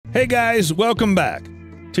Hey guys, welcome back.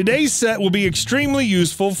 Today's set will be extremely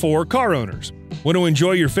useful for car owners. Want to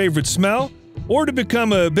enjoy your favorite smell? Or to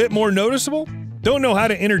become a bit more noticeable? Don't know how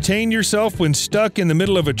to entertain yourself when stuck in the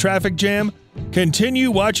middle of a traffic jam?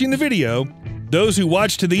 Continue watching the video. Those who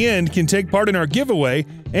watch to the end can take part in our giveaway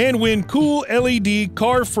and win cool LED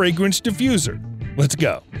Car Fragrance Diffuser. Let's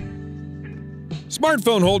go.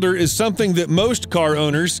 Smartphone holder is something that most car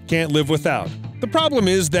owners can't live without. The problem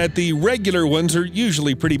is that the regular ones are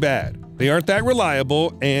usually pretty bad. They aren't that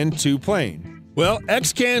reliable and too plain. Well,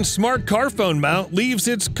 XCAN Smart Car Phone Mount leaves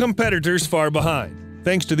its competitors far behind.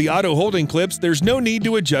 Thanks to the auto holding clips, there's no need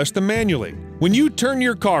to adjust them manually. When you turn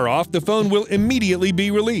your car off, the phone will immediately be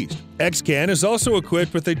released. XCAN is also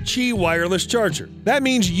equipped with a Qi wireless charger. That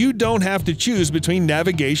means you don't have to choose between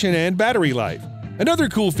navigation and battery life. Another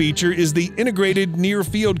cool feature is the integrated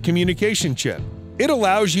near-field communication chip. It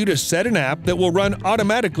allows you to set an app that will run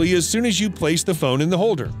automatically as soon as you place the phone in the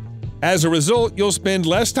holder. As a result, you'll spend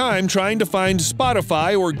less time trying to find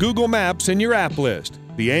Spotify or Google Maps in your app list.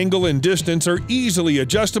 The angle and distance are easily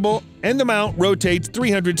adjustable, and the mount rotates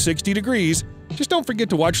 360 degrees. Just don't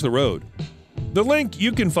forget to watch the road. The link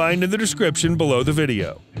you can find in the description below the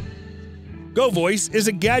video. GoVoice is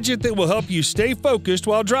a gadget that will help you stay focused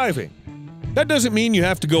while driving. That doesn't mean you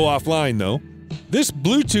have to go offline, though. This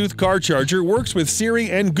Bluetooth car charger works with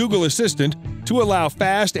Siri and Google Assistant to allow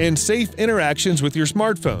fast and safe interactions with your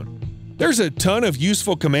smartphone. There's a ton of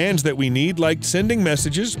useful commands that we need, like sending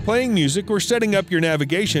messages, playing music, or setting up your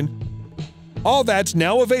navigation. All that's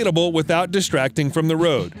now available without distracting from the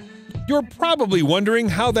road. You're probably wondering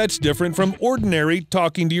how that's different from ordinary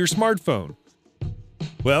talking to your smartphone.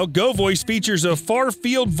 Well, GoVoice features a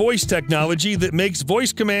far-field voice technology that makes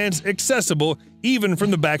voice commands accessible even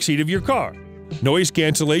from the backseat of your car. Noise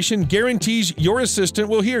cancellation guarantees your assistant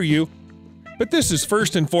will hear you, but this is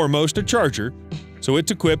first and foremost a charger, so it's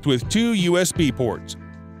equipped with 2 USB ports.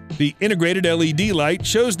 The integrated LED light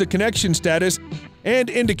shows the connection status and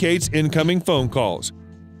indicates incoming phone calls.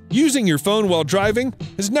 Using your phone while driving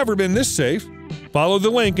has never been this safe. Follow the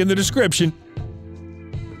link in the description.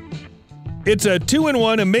 It's a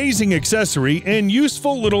 2-in-1 amazing accessory and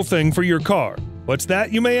useful little thing for your car. What's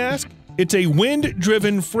that, you may ask? It's a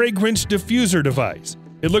wind-driven fragrance diffuser device.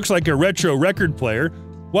 It looks like a retro record player.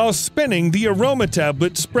 While spinning, the aroma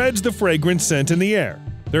tablet spreads the fragrance scent in the air.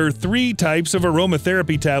 There are 3 types of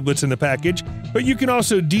aromatherapy tablets in the package, but you can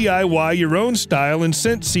also DIY your own style and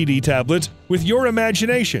scent CD tablets with your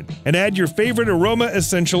imagination and add your favorite aroma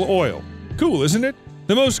essential oil. Cool, isn't it?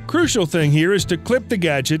 The most crucial thing here is to clip the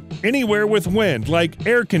gadget anywhere with wind, like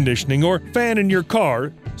air conditioning or fan in your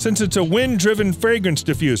car, since it's a wind-driven fragrance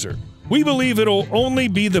diffuser. We believe it'll only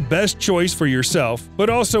be the best choice for yourself, but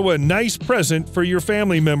also a nice present for your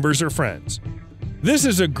family members or friends. This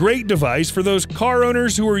is a great device for those car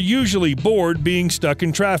owners who are usually bored being stuck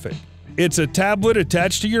in traffic. It's a tablet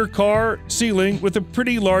attached to your car ceiling with a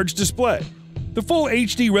pretty large display. The full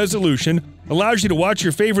HD resolution allows you to watch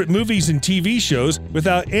your favorite movies and TV shows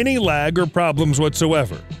without any lag or problems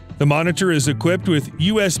whatsoever. The monitor is equipped with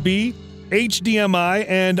USB, HDMI,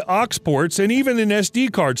 and aux ports, and even an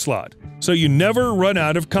SD card slot, so you never run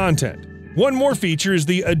out of content. One more feature is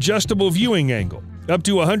the adjustable viewing angle, up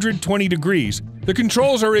to 120 degrees. The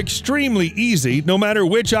controls are extremely easy no matter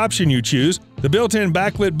which option you choose, the built-in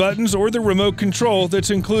backlit buttons or the remote control that's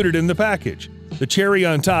included in the package. The cherry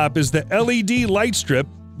on top is the LED light strip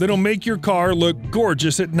that'll make your car look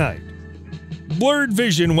gorgeous at night. Blurred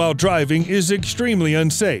vision while driving is extremely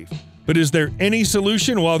unsafe. But is there any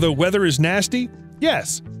solution while the weather is nasty?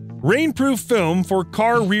 Yes. Rainproof film for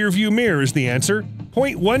car rear-view mirror is the answer.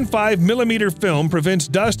 0.15mm film prevents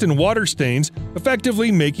dust and water stains,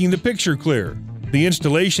 effectively making the picture clear. The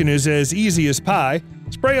installation is as easy as pie.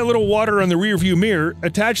 Spray a little water on the rear-view mirror,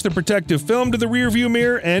 attach the protective film to the rear-view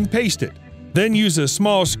mirror, and paste it. Then use a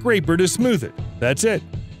small scraper to smooth it. That's it.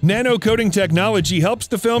 Nano coating technology helps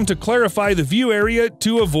the film to clarify the view area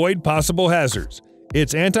to avoid possible hazards.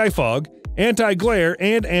 It's anti-fog, anti-glare,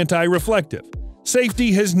 and anti-reflective.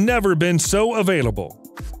 Safety has never been so available.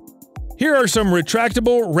 Here are some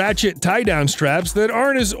retractable ratchet tie-down straps that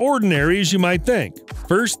aren't as ordinary as you might think.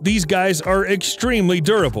 First, these guys are extremely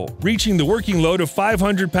durable, reaching the working load of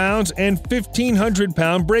 500 pounds and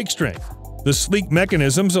 1,500-pound brake strength. The sleek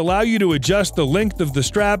mechanisms allow you to adjust the length of the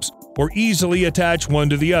straps or easily attach one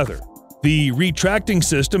to the other. The retracting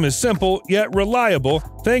system is simple yet reliable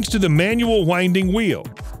thanks to the manual winding wheel.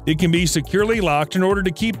 It can be securely locked in order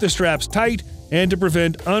to keep the straps tight and to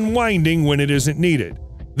prevent unwinding when it isn't needed.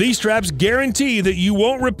 These straps guarantee that you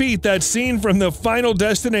won't repeat that scene from the Final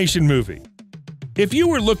Destination movie. If you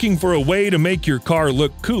were looking for a way to make your car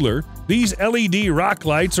look cooler, These LED rock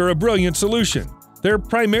lights are a brilliant solution. They're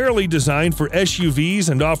primarily designed for SUVs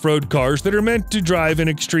and off-road cars that are meant to drive in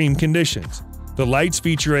extreme conditions. The lights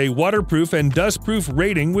feature a waterproof and dustproof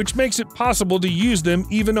rating, which makes it possible to use them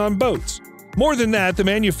even on boats. More than that, the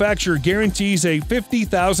manufacturer guarantees a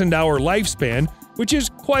 50,000-hour lifespan, which is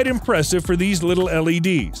quite impressive for these little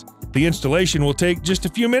LEDs. The installation will take just a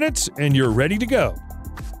few minutes and you're ready to go.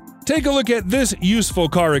 Take a look at this useful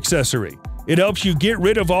car accessory. It helps you get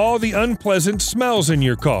rid of all the unpleasant smells in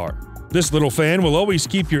your car. This little fan will always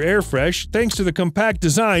keep your air fresh. Thanks to the compact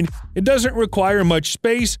design, it doesn't require much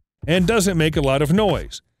space and doesn't make a lot of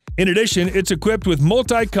noise. In addition, it's equipped with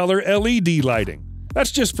multicolor LED lighting.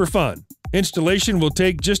 That's just for fun. Installation will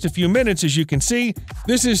take just a few minutes, as you can see.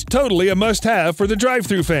 This is totally a must-have for the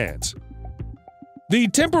drive-thru fans. The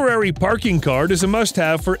temporary parking card is a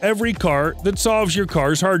must-have for every car that solves your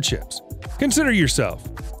car's hardships. Consider yourself.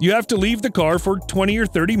 You have to leave the car for 20 or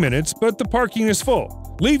 30 minutes, but the parking is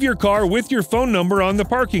full. Leave your car with your phone number on the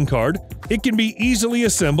parking card. It can be easily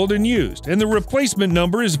assembled and used, and the replacement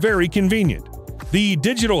number is very convenient. The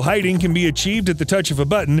digital hiding can be achieved at the touch of a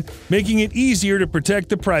button, making it easier to protect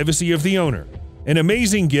the privacy of the owner. An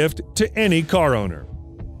amazing gift to any car owner.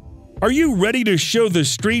 Are you ready to show the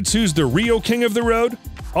streets who's the real king of the road?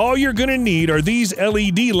 All you're gonna need are these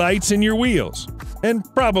LED lights in your wheels, and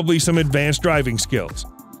probably some advanced driving skills.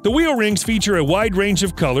 The wheel rings feature a wide range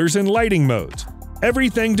of colors and lighting modes.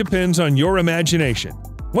 Everything depends on your imagination.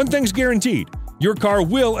 One thing's guaranteed, your car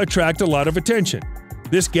will attract a lot of attention.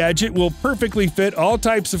 This gadget will perfectly fit all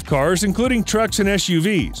types of cars, including trucks and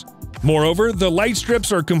SUVs. Moreover, the light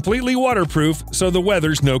strips are completely waterproof, so the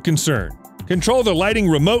weather's no concern. Control the lighting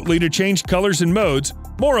remotely to change colors and modes.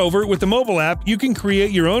 Moreover, with the mobile app, you can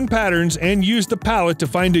create your own patterns and use the palette to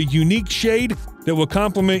find a unique shade that will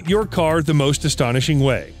complement your car the most astonishing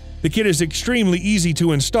way. The kit is extremely easy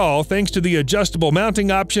to install thanks to the adjustable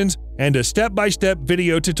mounting options and a step-by-step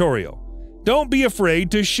video tutorial. Don't be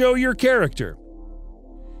afraid to show your character.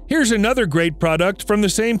 Here's another great product from the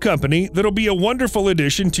same company that'll be a wonderful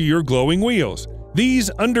addition to your glowing wheels.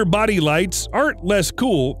 These underbody lights aren't less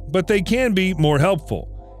cool, but they can be more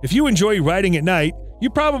helpful. If you enjoy riding at night, you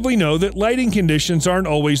probably know that lighting conditions aren't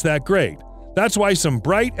always that great. That's why some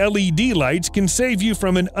bright LED lights can save you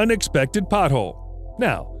from an unexpected pothole.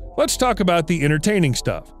 Now, let's talk about the entertaining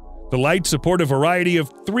stuff. The lights support a variety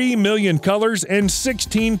of 3 million colors and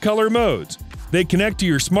 16 color modes. They connect to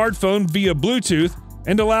your smartphone via Bluetooth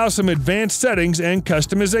and allow some advanced settings and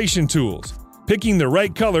customization tools. Picking the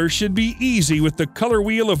right color should be easy with the color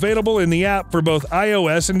wheel available in the app for both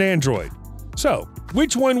iOS and Android. So,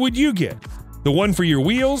 which one would you get? The one for your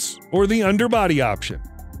wheels or the underbody option?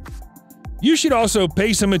 You should also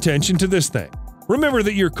pay some attention to this thing. Remember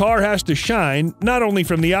that your car has to shine not only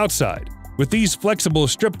from the outside. With these flexible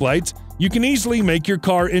strip lights, you can easily make your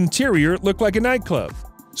car interior look like a nightclub.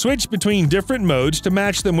 Switch between different modes to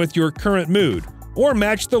match them with your current mood, or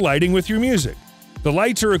match the lighting with your music. The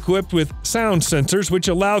lights are equipped with sound sensors which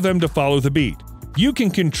allow them to follow the beat. You can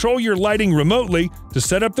control your lighting remotely to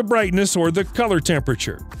set up the brightness or the color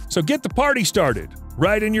temperature. So get the party started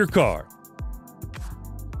right in your car.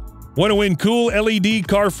 Want to win cool LED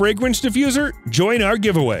car fragrance diffuser? Join our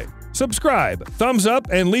giveaway. Subscribe, thumbs up,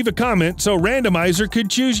 and leave a comment so Randomizer could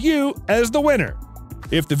choose you as the winner.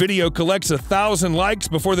 If the video collects 1,000 likes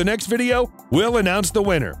before the next video, we'll announce the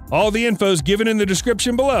winner. All the info's given in the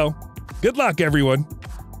description below. Good luck, everyone!